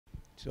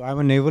So I'm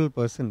a naval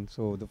person,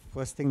 so the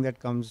first thing that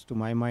comes to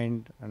my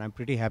mind, and I'm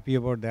pretty happy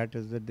about that,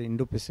 is that the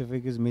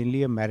Indo-Pacific is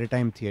mainly a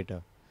maritime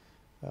theater,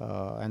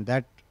 and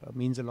that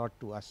means a lot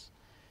to us.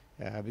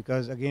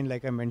 Because again,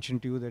 like I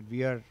mentioned to you, that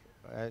we are,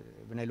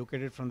 when I look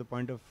at it from the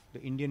point of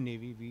the Indian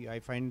Navy,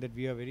 I find that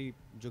we are very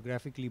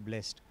geographically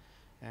blessed,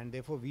 and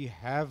therefore we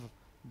have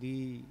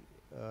the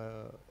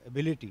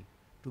ability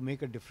to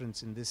make a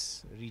difference in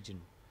this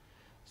region.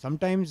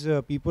 Sometimes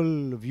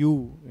people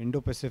view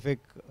Indo-Pacific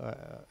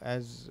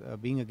as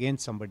being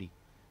against somebody,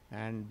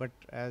 and but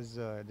as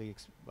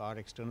our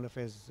external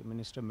affairs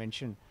minister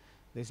mentioned,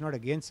 it's not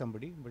against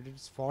somebody, but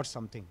it's for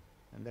something,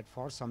 and that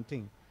for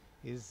something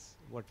is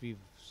what we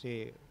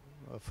say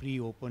a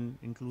free, open,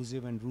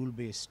 inclusive, and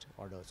rule-based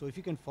order. So if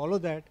you can follow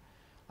that,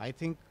 I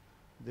think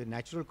the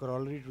natural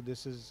corollary to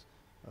this is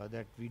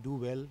that we do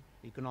well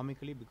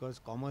economically, because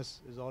commerce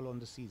is all on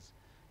the seas.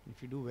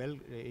 If you do well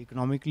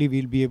economically,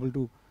 we'll be able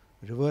to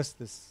reverse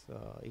this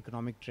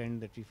economic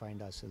trend that we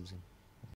find ourselves in.